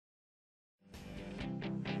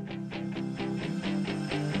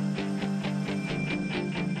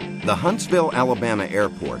The Huntsville, Alabama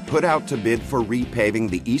airport put out to bid for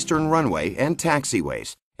repaving the eastern runway and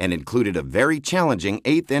taxiways and included a very challenging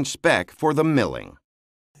 1/8-inch spec for the milling.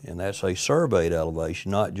 And that's a surveyed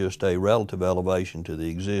elevation, not just a relative elevation to the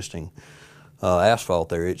existing asphalt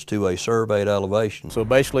there. It's to a surveyed elevation. So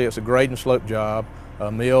basically it's a grade and slope job,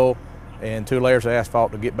 a mill and 2 layers of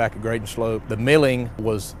asphalt to get back a grade and slope. The milling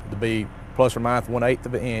was to be plus or minus 1/8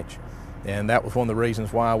 of an inch, and that was one of the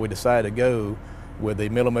reasons why we decided to go with the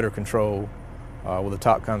millimeter control with a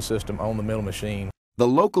Topcon system on the milling machine. The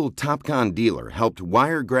local Topcon dealer helped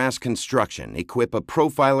Wiregrass Construction equip a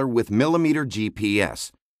profiler with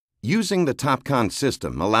mmGPS. Using the Topcon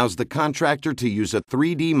system allows the contractor to use a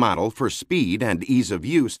 3D model for speed and ease of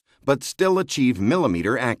use, but still achieve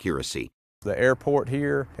millimeter accuracy. The airport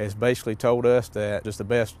here has basically told us that it's the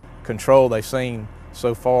best control they've seen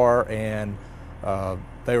so far, and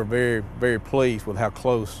they were very, very pleased with how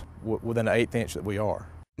close within the 1/8 inch that we are.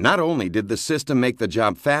 Not only did the system make the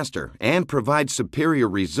job faster and provide superior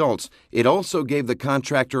results, it also gave the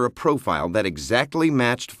contractor a profile that exactly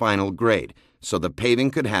matched final grade, so the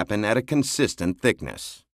paving could happen at a consistent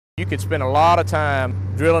thickness. You could spend a lot of time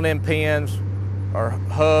drilling in pins or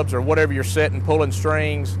hubs or whatever you're setting, pulling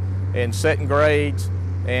strings and setting grades,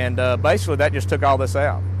 and basically that just took all this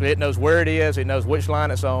out. It knows where it is, it knows which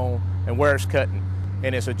line it's on and where it's cutting,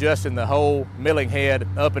 and it's adjusting the whole milling head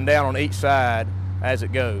up and down on each side as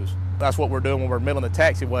it goes. That's what we're doing when we're milling the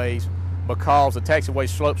taxiways, because the taxiway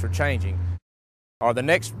slopes are changing. Or the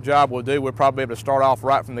next job we'll do, we'll probably be able to start off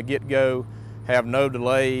right from the get-go, have no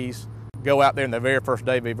delays, go out there in the very first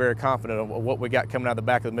day, be very confident of what we got coming out of the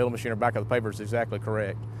back of the milling machine or back of the paper is exactly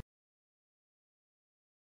correct.